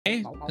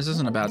Okay, this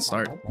isn't a bad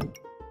start.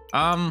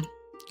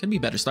 Could be a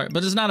better start,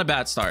 but it's not a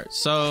bad start.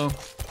 So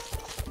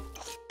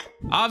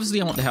obviously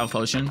I want the health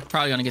potion.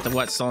 Probably gonna get the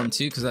whetstone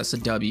too, because that's a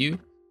W.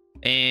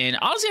 And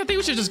honestly, I think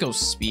we should just go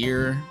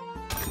spear.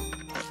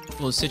 A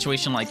little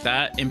situation like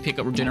that and pick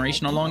up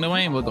regeneration along the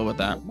way, and we'll go with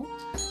that.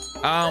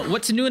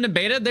 What's new in the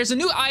beta? There's a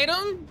new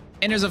item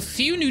and there's a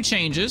few new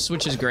changes,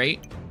 which is great.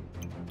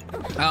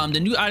 The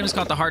new item is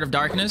called the Heart of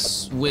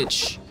Darkness,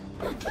 which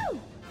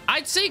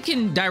I'd say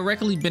can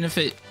directly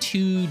benefit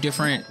two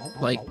different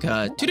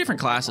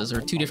classes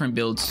or two different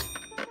builds,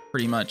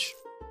 pretty much.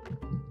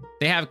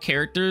 They have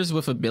characters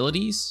with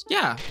abilities.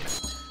 Yeah.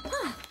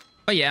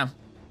 But yeah.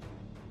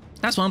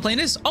 That's why I'm playing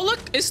this. Oh, look,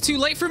 it's too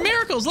late for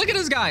miracles. Look at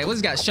this guy.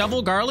 What's he got?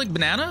 Shovel, garlic,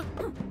 banana?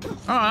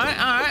 All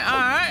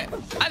right.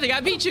 I think I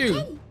beat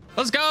you.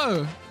 Let's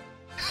go.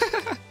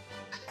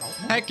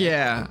 Heck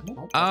yeah.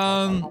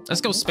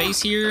 Let's go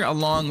space here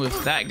along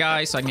with that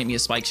guy so I can get me a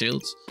spike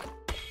shields.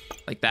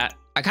 Like that.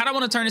 I kind of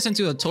want to turn this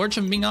into a torch,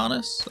 if I'm being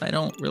honest. I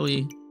don't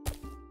really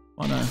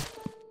want to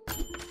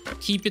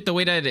keep it the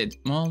way that it,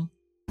 well,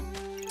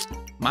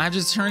 might have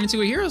just turned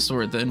into a hero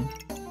sword then,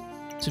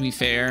 to be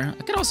fair.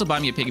 I could also buy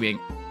me a piggy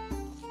bank.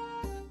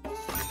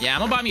 Yeah,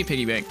 I'm gonna buy me a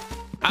piggy bank.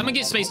 I'm gonna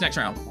get space next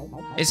round.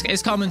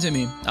 It's coming to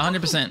me,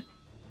 100%.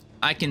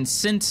 I can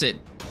sense it.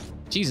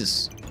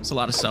 Jesus, it's a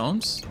lot of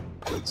stones.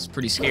 It's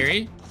pretty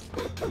scary.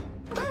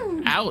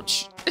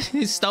 Ouch.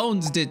 His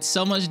stones did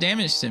so much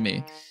damage to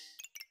me.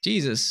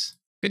 Jesus.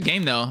 Good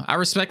game though. I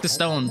respect the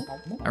stone.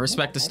 I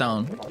respect the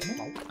stone.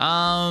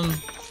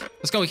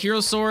 Let's go hero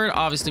sword.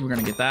 Obviously, we're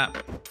gonna get that.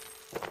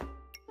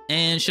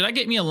 And should I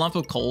get me a lump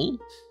of coal?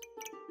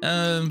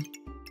 Nah,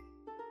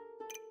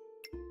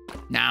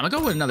 I'm gonna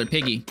go with another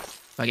piggy.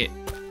 Fuck it.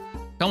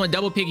 Going with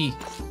double piggy.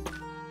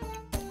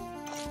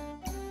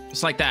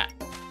 Just like that.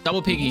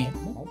 Double piggy.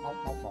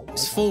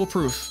 It's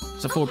foolproof.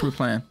 It's a foolproof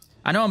plan.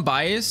 I know I'm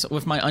biased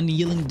with my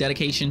unyielding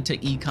dedication to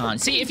econ.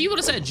 See, if you would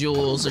have said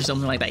jewels or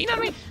something like that, you know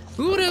what I mean?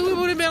 We would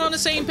have been on the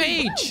same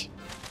page.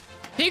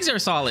 Pigs are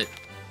solid.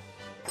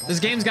 This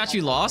game's got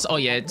you lost. Oh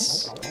yeah,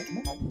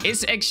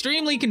 it's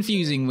extremely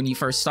confusing when you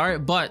first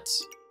start, but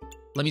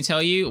let me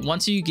tell you,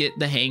 once you get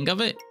the hang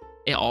of it,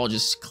 it all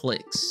just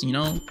clicks, you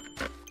know?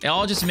 It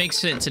all just makes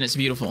sense and it's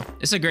beautiful.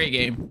 It's a great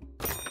game.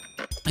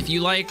 If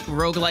you like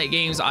roguelike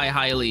games, I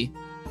highly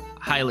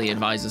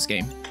advise this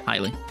game.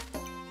 Highly.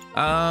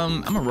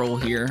 I'm gonna roll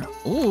here.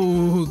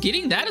 Ooh,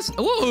 getting that is,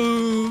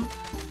 ooh.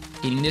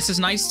 Getting this is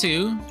nice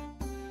too.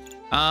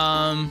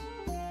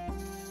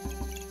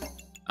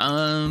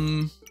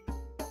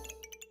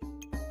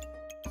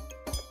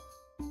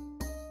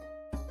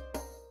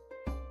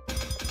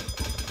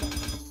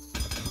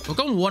 We'll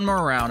go one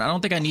more round. I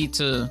don't think I need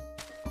to,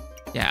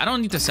 yeah, I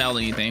don't need to sell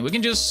anything. We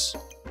can just,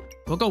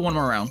 we'll go one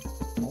more round.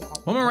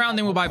 One more round,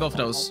 then we'll buy both of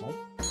those.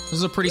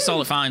 Those are pretty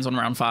solid finds on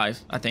round 5,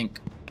 I think.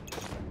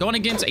 Going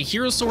against a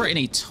hero sword and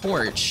a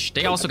torch.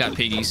 They also got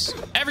piggies.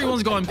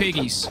 Everyone's going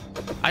piggies.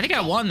 I think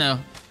I won though.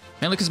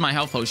 Mainly because of my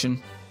health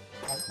potion.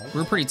 We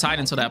were pretty tight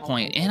until that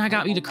point. And I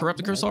got me to corrupt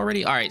the curse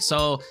already. All right,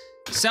 so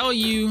sell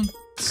you,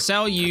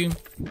 sell you.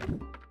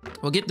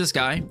 We'll get this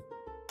guy.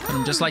 Put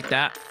him just like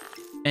that.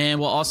 And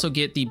we'll also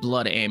get the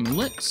blood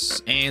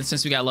amulets. And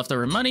since we got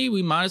leftover money,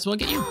 we might as well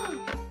get you.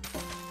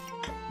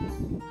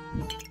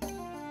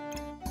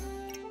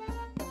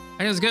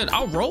 I think it's good.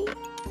 I'll roll.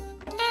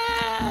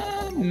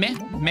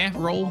 Meh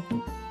roll.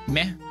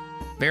 Meh.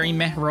 Very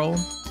meh roll.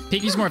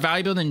 Piggy's more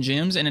valuable than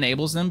gems and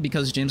enables them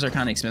because gems are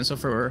kind of expensive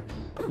for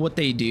what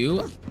they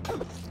do.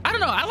 I don't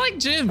know. I like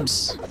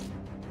gems.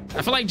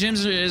 I feel like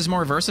gems is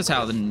more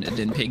versatile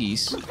than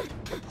piggies.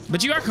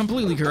 But you are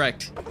completely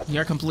correct.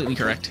 You are completely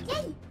correct.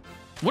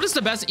 What is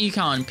the best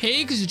econ?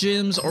 Pigs,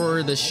 gems,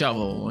 or the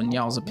shovel, in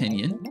y'all's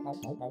opinion?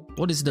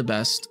 What is the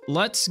best?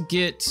 Let's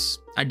get...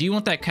 I do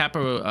want that cap.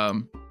 I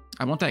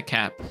want that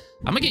cap.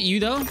 I'm gonna get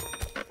you, though.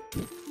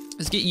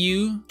 Let's get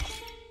you.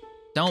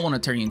 Don't want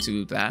to turn you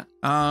into that.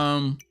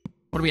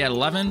 What are we at,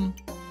 11?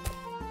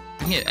 I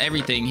can get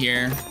everything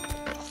here.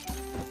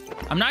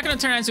 I'm not gonna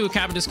turn that into a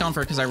cap of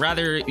discomfort because I'd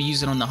rather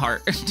use it on the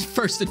heart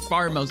first and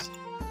foremost,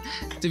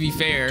 to be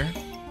fair.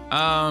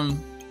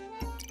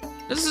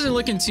 This isn't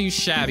looking too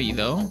shabby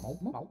though.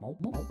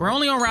 We're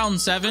only on round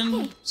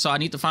 7, so I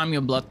need to find me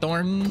a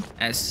bloodthorn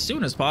as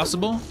soon as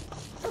possible.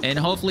 And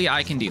hopefully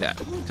I can do that,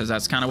 because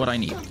that's kind of what I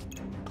need.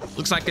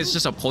 Looks like it's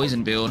just a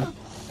poison build.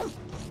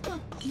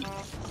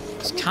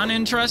 It's kind of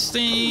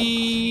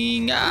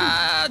interesting.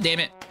 Ah, damn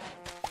it.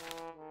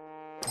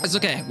 It's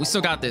okay. We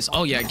still got this.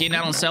 Oh yeah, getting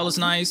out on sale is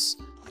nice.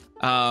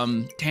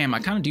 Damn, I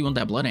kind of do want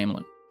that blood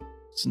amulet.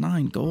 It's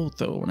 9 gold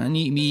though, and I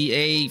need me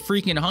a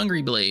freaking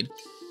hungry blade.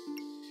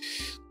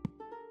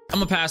 I'm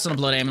gonna pass on a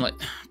blood amulet.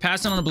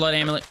 Pass on a blood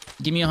amulet.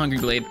 Give me a hungry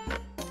blade.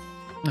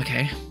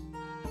 Okay.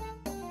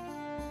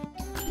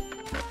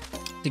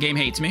 The game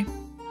hates me.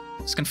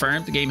 It's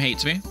confirmed. The game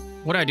hates me.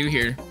 What do I do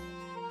here?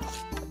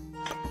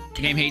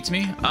 The game hates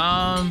me.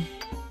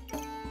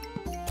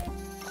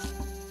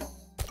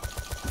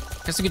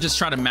 Guess we could just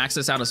try to max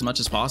this out as much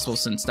as possible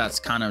since that's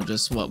kind of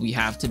just what we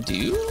have to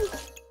do.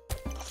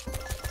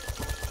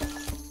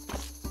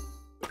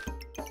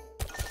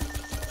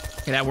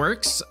 Okay, that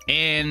works.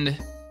 And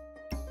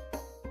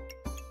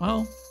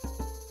well,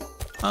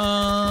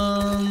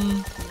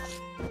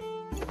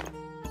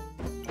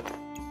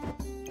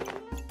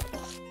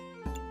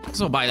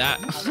 so I'll buy that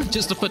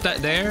just to put that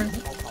there.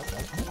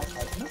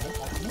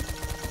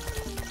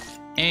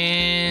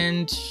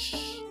 And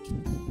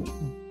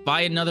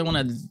buy another one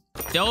of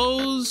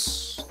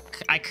those.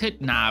 I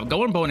could, nah,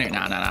 going bow and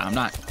arrow.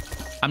 Nah,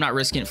 I'm not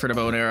risking it for the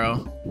bow and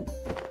arrow.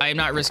 I am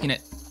not risking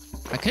it.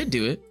 I could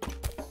do it,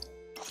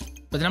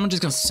 but then I'm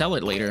just gonna sell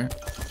it later.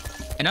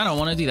 And I don't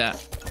want to do that.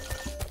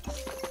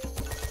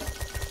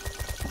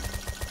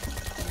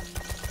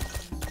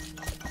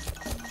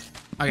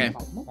 Okay,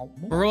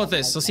 we'll roll with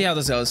this. Let's see how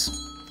this goes.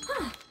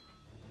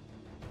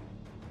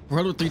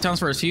 Roll with 3 times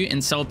for a few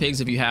and sell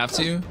pigs if you have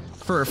to.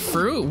 For a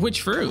fruit?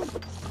 Which fruit?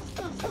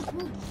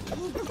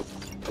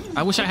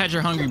 I wish I had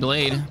your hungry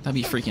blade. That'd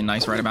be freaking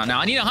nice right about now.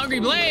 I need a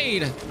hungry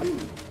blade!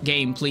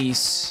 Game,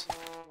 please.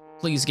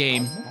 Please,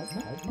 game.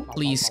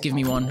 Please, give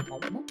me one.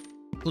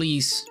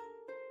 Please.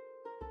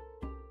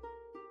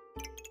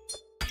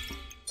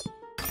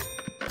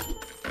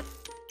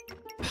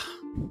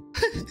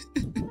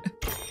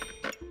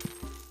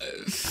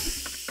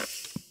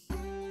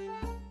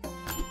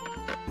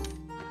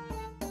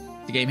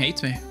 The game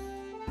hates me.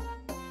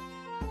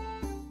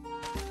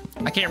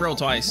 I can't roll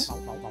twice.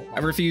 I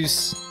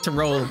refuse to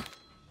roll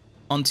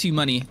on 2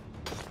 money.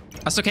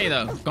 That's okay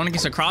though. Going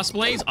against a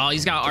crossblades. Oh,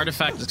 he's got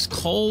artifact that's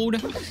cold.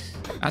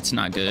 That's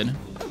not good.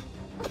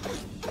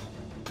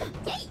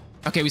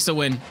 Okay, we still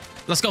win.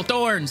 Let's go,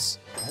 thorns.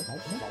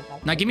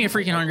 Now give me a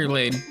freaking hungry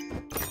blade.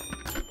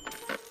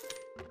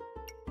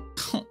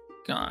 Oh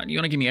God, you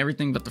wanna give me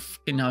everything but the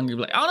freaking hungry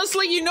blade.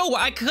 Honestly, you know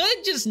what? I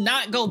could just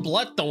not go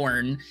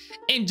bloodthorn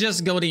and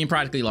just go the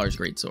impractically large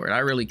greatsword. I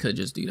really could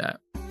just do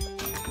that.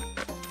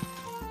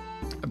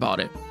 I bought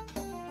it.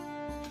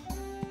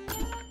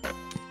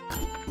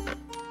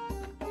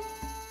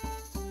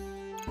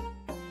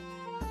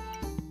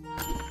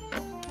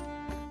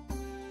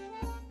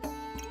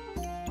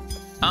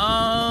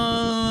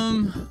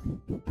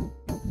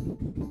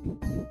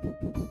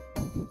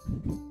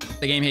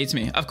 The game hates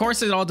me. Of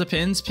course, it all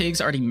depends.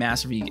 Pigs already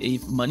massively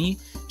money.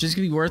 Just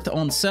gonna be worth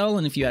on sell,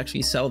 and if you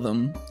actually sell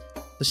them,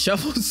 the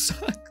shovel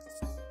sucks.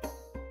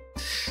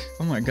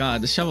 Oh my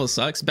God, the shovel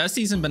sucks.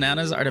 Besties and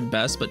bananas are the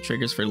best, but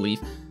triggers for leaf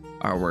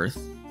are worth.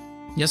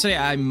 Yesterday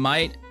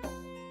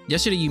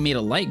you made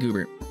a light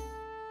goober.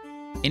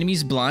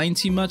 Enemies blind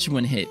too much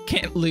when hit.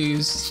 Can't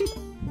lose.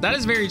 That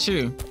is very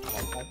true.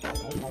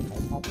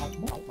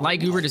 Light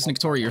goober is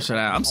notorious for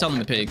that. I'm selling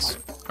the pigs,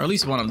 or at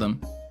least one of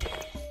them.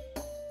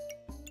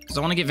 Because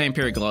I want to get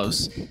vampiric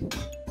gloves.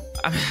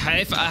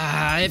 If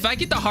I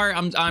get the heart,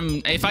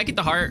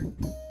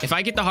 if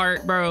I get the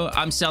heart, bro,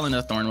 I'm selling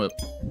a thorn whip.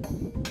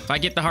 If I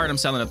get the heart, I'm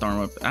selling a thorn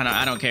whip.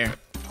 I don't care.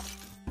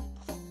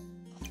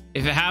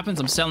 If it happens,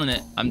 I'm selling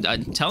it. I'm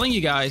telling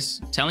you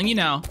guys, telling you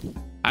now,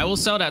 I will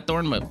sell that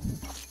thorn whip.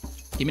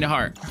 Give me the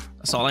heart.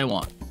 That's all I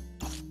want.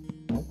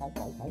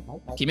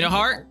 Give me the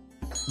heart.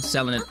 I'm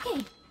selling it.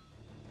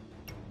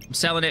 I'm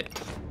selling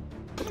it.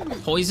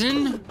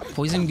 Poison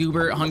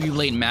goober, hungry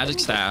blade, magic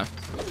staff.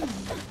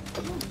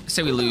 I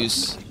say we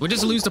lose. We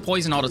just lose to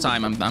poison all the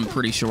time. I'm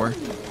pretty sure.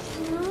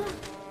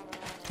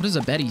 What is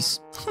a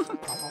Betty's?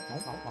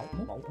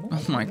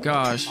 Oh my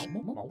gosh.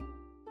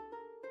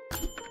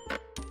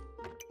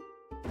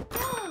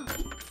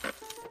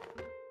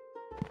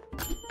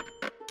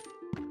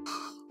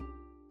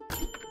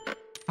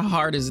 How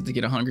hard is it to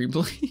get a hungry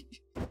blade?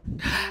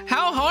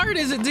 How hard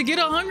is it to get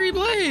a hungry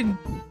blade?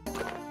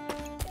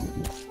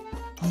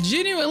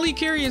 Genuinely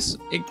curious.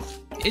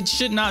 It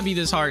should not be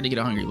this hard to get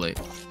a hungry blade.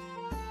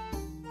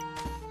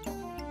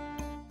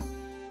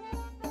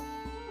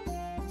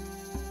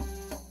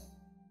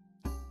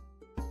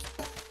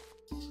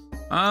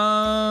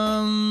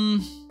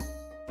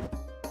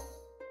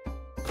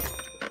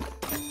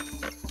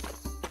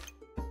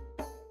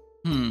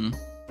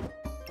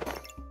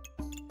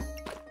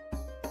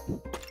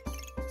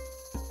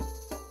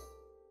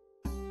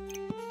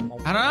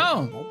 I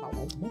don't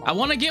know. I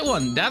want to get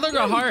one. That look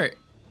a heart.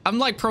 I'm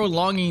like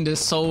prolonging this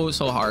so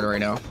hard right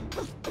now.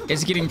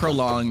 It's getting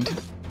prolonged.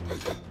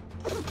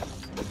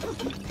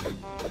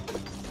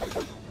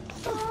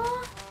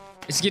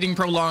 It's getting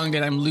prolonged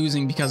and I'm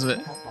losing because of it.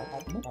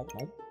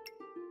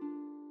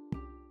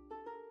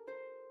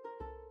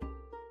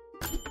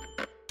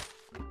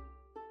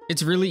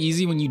 It's really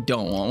easy when you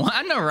don't want one.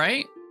 I know,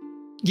 right?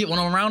 Get one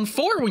on round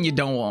 4 when you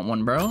don't want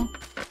one, bro.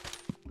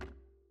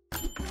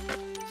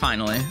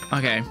 Finally.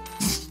 Okay.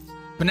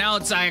 But now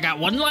it's, I got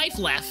 1 life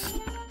left.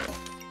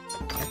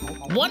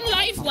 1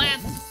 life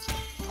left.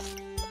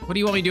 What do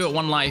you want me to do at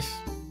 1 life?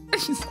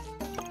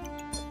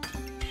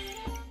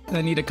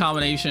 I need a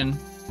combination.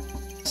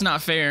 It's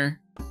not fair.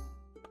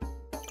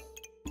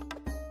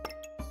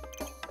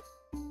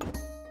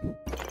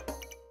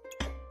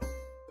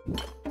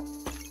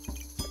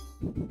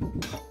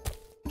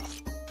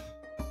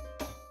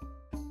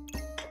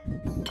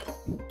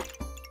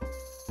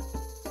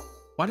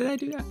 Why did I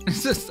do that?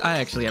 It's just, I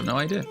actually have no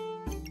idea.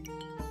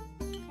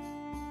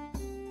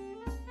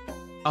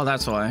 Oh,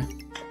 that's why.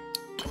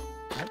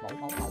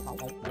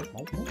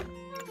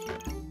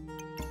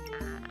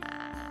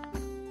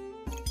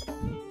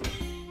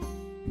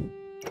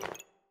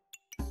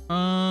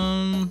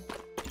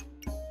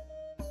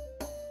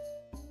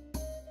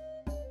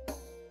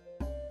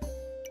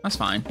 That's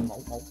fine.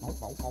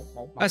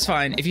 That's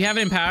fine. If you have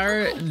it in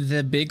power,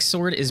 the big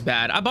sword is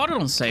bad. I bought it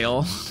on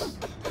sale.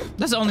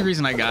 That's the only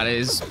reason I got it,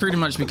 is pretty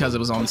much because it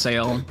was on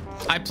sale.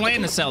 I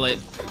plan to sell it.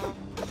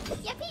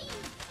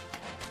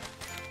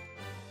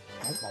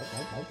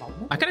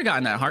 I could have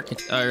gotten that heart,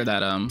 or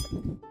that, what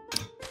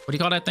do you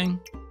call that thing?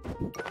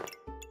 What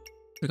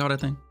do you call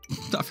that thing?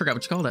 I forgot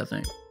what you call that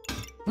thing.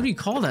 What do you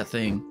call that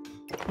thing?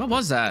 What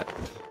was that?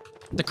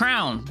 The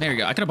crown. There we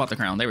go. I could have bought the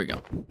crown. There we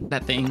go.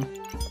 That thing.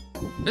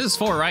 This is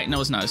 4, right? No,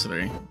 it's not. It's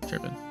 3.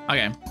 Tripping.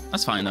 Okay.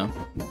 That's fine, though.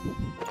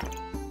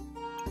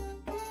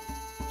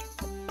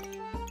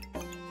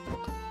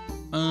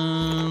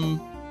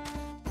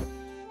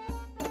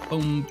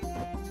 Boom.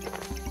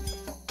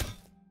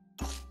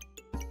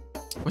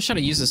 What should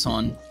I use this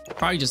on?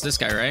 Probably just this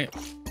guy, right?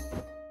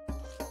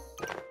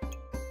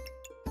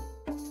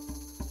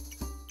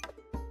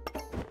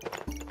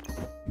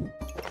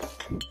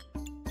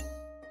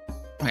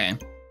 Okay.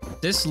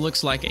 This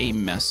looks like a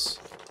mess.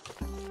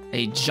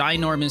 A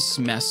ginormous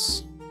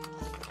mess.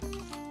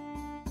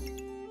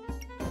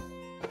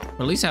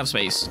 But at least have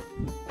space.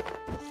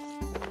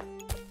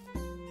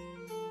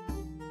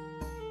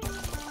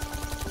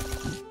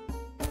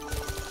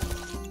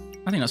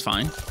 I think that's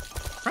fine.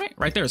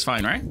 Right there is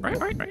fine, right?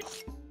 Right.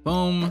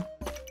 Boom.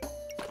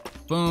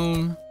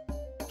 Boom.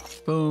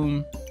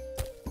 Boom.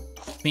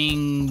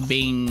 Bing,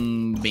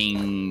 bing,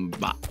 bing,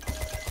 bop.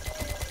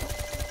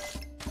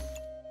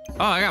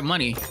 Oh, I got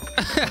money.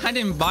 I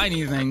didn't buy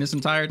anything this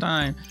entire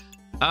time.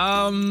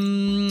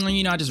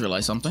 You know, I just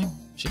realized something.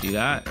 Should do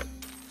that.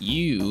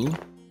 You,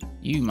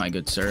 my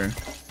good sir.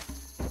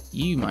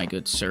 You, my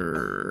good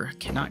sir,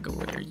 cannot go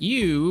over there.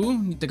 You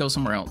need to go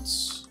somewhere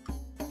else.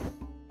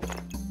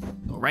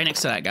 Go right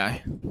next to that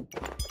guy.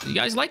 You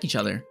guys like each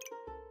other.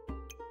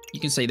 You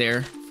can stay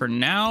there for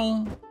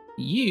now.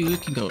 You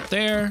can go up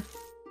there.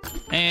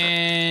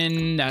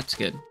 And that's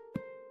good.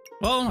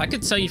 Well, I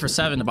could sell you for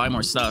 7 to buy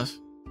more stuff.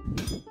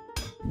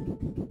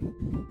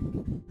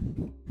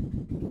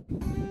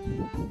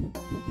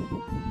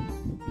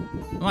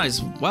 Might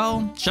as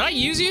well. Should I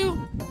use you?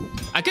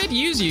 I could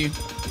use you.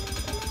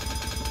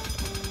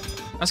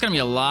 That's gonna be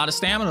a lot of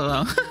stamina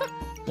though.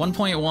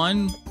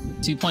 1.1,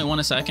 2.1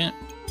 a second.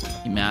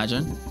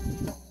 Imagine.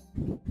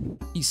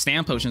 These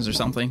stamina potions or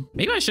something.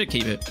 Maybe I should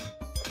keep it.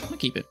 I'm gonna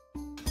keep it.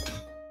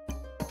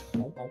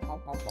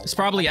 It's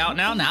probably out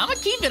now. Now I'm gonna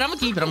keep it. I'm gonna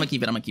keep it. I'm gonna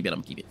keep it. I'm gonna keep it. I'm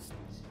gonna keep it.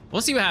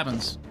 We'll see what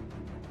happens.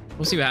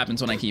 We'll see what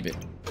happens when I keep it.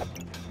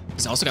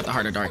 He's also got the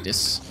Heart of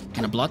Darkness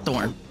and a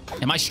Bloodthorn.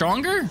 Am I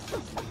stronger?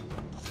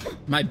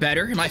 Am I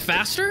better? Am I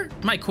faster?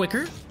 Am I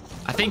quicker?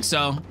 I think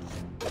so.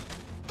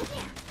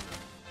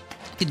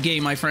 Good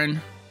game, my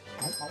friend.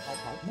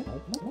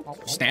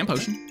 Stamp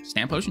potion.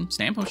 Stamp potion.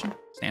 Stamp potion.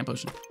 Stamp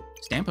potion.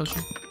 Stamp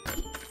potion.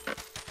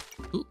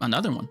 Ooh,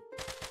 another one.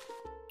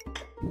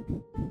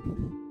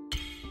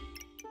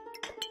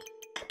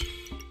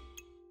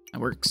 That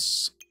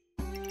works.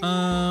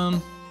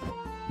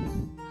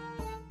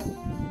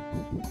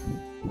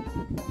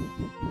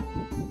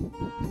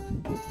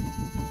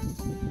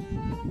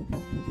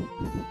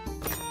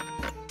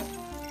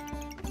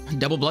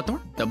 Double Bloodthorn?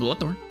 Double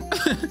Bloodthorn.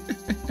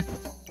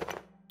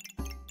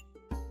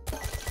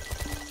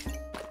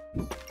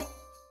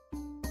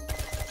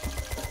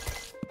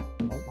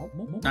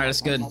 Alright,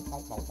 that's good.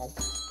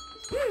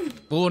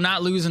 We will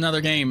not lose another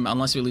game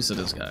unless we lose to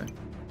this guy.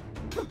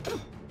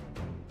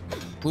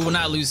 We will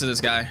not lose to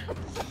this guy.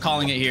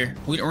 Calling it here.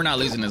 We're not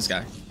losing to this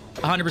guy.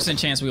 100%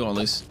 chance we won't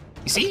lose.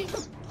 You see?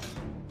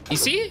 You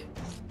see?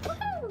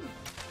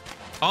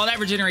 All that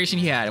regeneration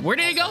he had. Where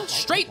did it go?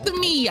 Straight to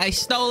me. I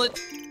stole it.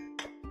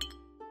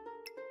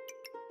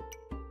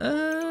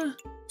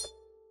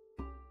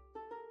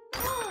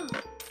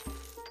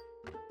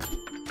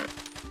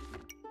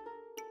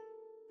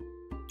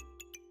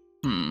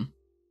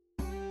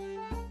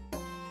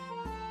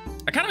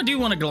 I kind of do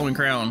want a glowing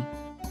crown.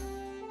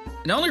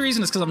 The only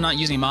reason is because I'm not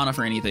using mana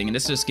for anything, and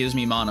this just gives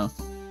me mana.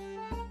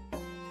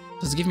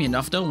 Does it give me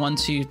enough though? 1,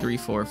 2, 3,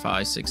 4,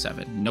 5, 6,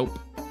 7. Nope.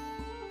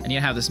 I need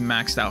to have this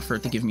maxed out for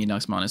it to give me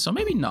enough mana, so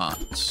maybe not.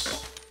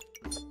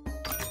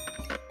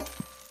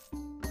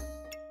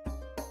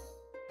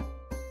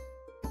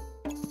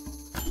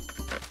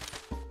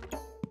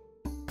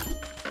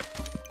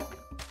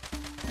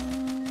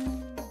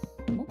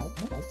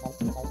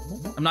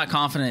 I'm not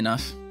confident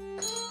enough.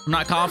 I'm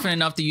not confident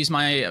enough to use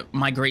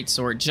my great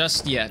sword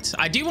just yet.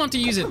 I do want to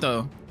use it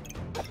though.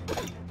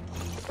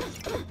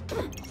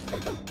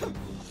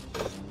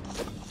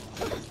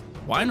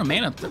 Why no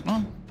mana?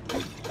 Well,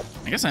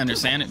 I guess I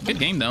understand it. Good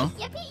game though.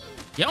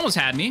 You almost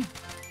had me.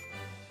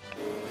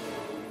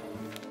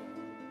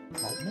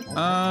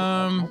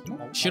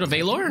 Shoot a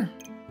Valor?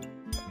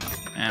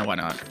 Eh, why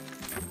not?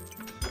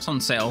 It's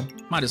on sale.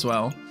 Might as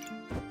well.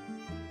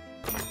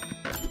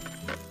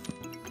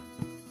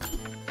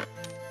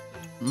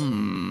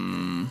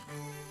 Hmm.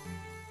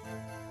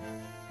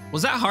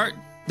 Was that heart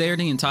there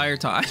the entire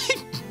time?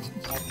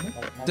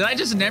 Did I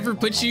just never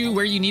put you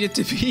where you needed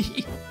to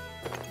be?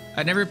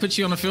 I never put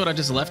you on the field, I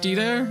just left you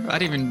there? I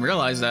didn't even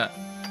realize that.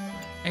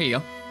 There you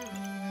go.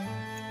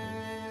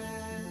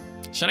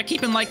 Should I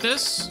keep him like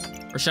this?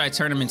 Or should I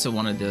turn him into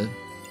one of the...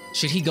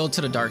 Should he go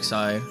to the dark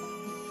side?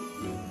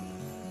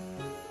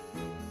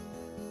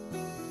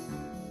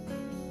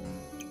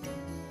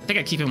 I think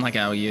I keep him like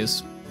how he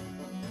is.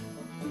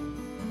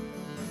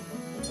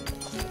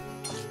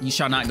 You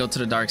shall not go to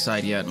the dark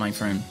side yet, my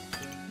friend.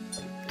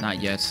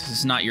 Not yet.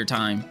 It's not your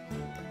time.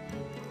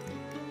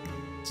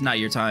 It's not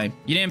your time.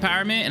 You need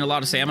empowerment and a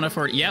lot of stamina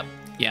for it. Yep.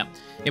 Yeah.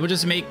 It will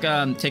just make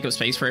take up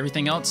space for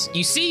everything else.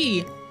 You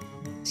see,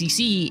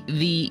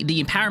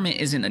 the empowerment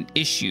isn't an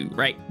issue,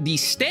 right? The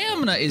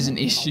stamina is an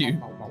issue.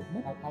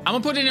 I'm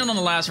gonna put it in on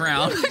the last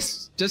round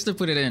just to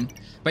put it in.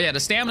 But yeah, the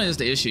stamina is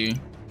the issue.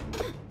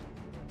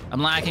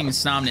 I'm lacking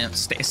stamina.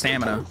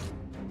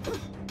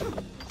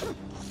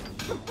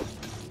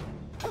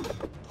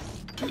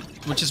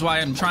 Which is why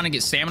I'm trying to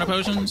get stamina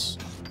potions,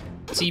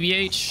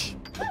 TBH.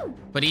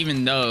 But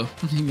even though,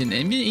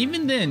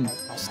 even then,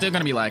 still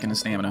gonna be lacking the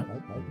stamina.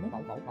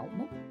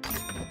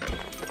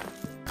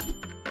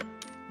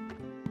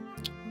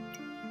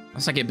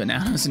 Unless I get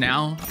bananas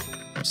now.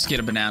 Just get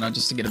a banana,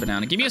 just to get a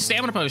banana. Give me a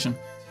stamina potion.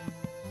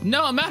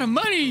 No, I'm out of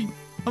money.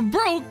 I'm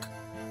broke.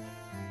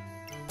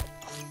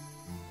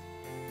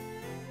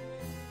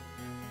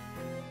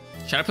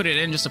 Should I put it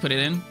in just to put it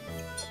in?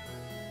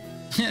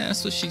 Yeah,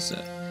 that's what she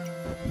said.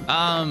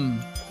 I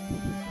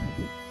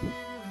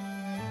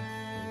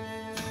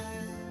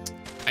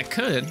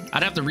could.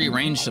 I'd have to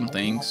rearrange some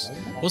things.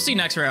 We'll see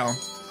next round.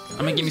 I'm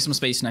gonna give me some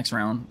space next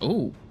round.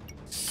 Oh,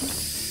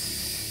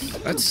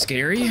 that's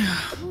scary.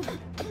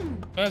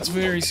 That's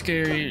very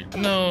scary.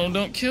 No,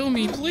 don't kill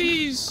me,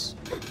 please.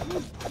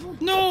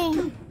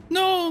 No,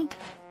 no.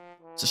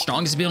 It's the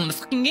strongest build in the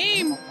fucking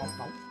game.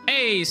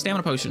 Hey,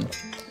 stamina potion.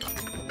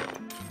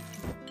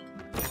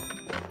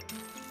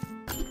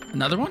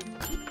 Another one?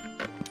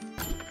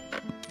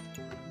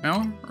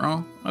 No?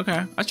 Oh,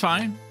 okay. That's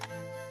fine.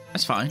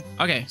 That's fine.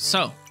 Okay,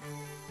 so.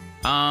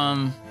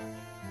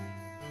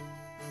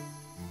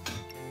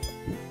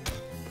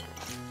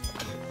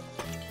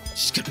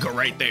 Just gonna go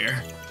right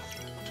there.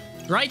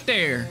 Right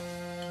there.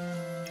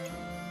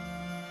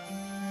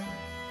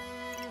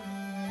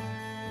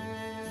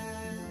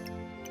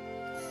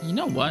 You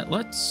know what?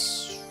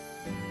 Let's...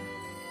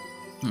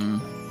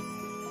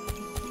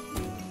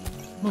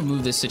 We'll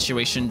move this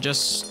situation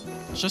just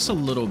a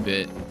little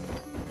bit.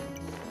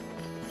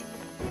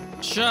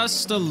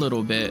 Just a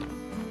little bit.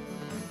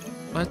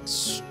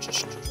 Let's...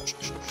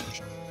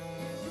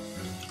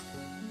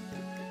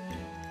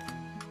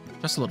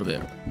 Just a little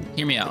bit.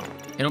 Hear me out.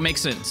 It'll make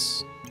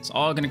sense. It's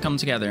all gonna come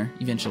together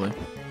eventually.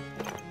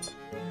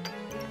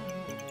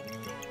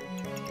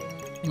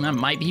 That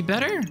might be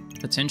better,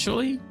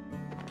 potentially.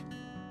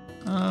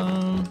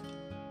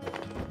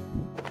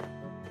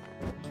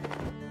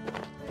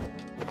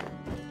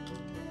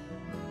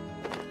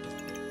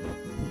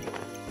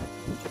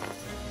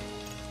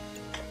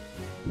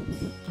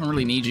 Don't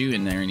really need you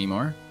in there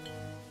anymore.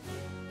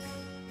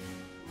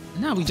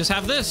 Now we just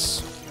have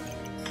this.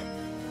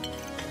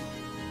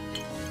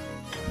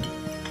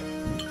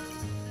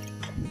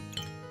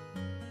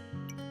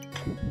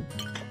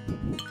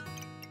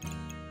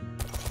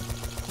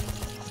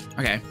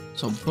 Okay,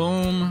 so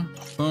boom,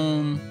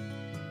 boom.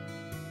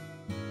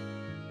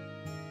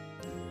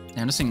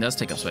 Damn, this thing does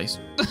take up space.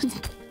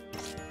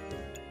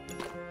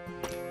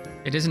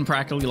 It isn't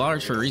practically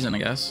large for a reason, I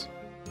guess.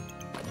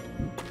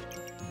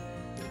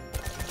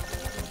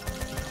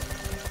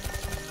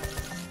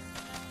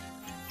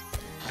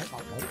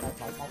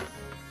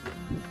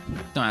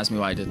 Don't ask me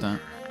why I did that.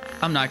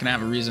 I'm not gonna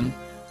have a reason.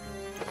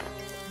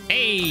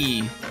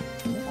 Hey!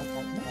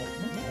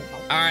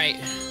 Alright.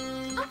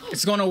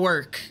 It's gonna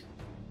work.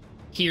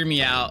 Hear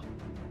me out.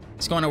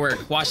 It's gonna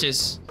work. Watch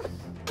this.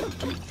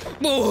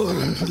 Whoa!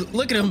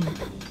 Look at him.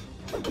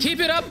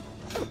 Keep it up.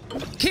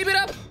 Keep it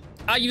up.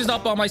 I used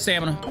up all my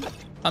stamina.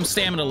 I'm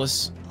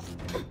stamina-less.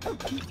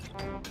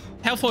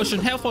 Health potion.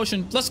 Health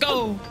potion. Let's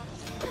go.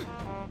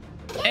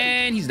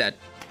 And he's dead.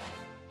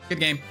 Good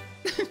game.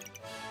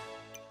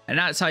 And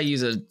that's how you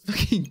use a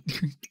fucking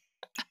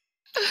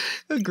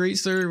a great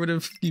sword with a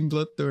fucking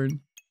bloodthorn.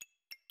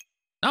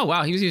 Oh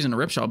wow, he was using a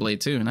ripsaw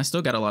blade too, and I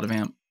still got a lot of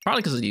amp.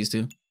 Probably because of these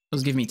two.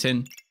 Those give me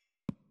 10.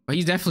 But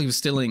he definitely was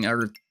stealing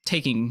or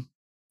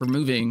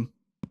removing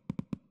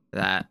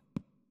that.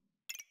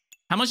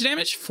 How much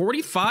damage?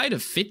 45 to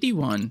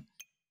 51.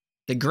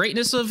 The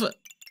greatness of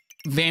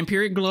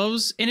vampiric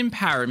gloves and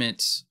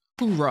empowerment.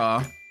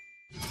 Hoorah.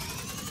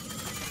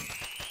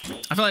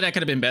 I feel like that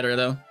could have been better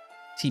though.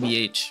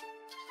 TBH.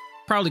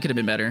 Probably could have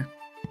been better.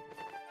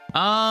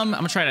 I'm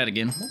gonna try that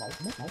again.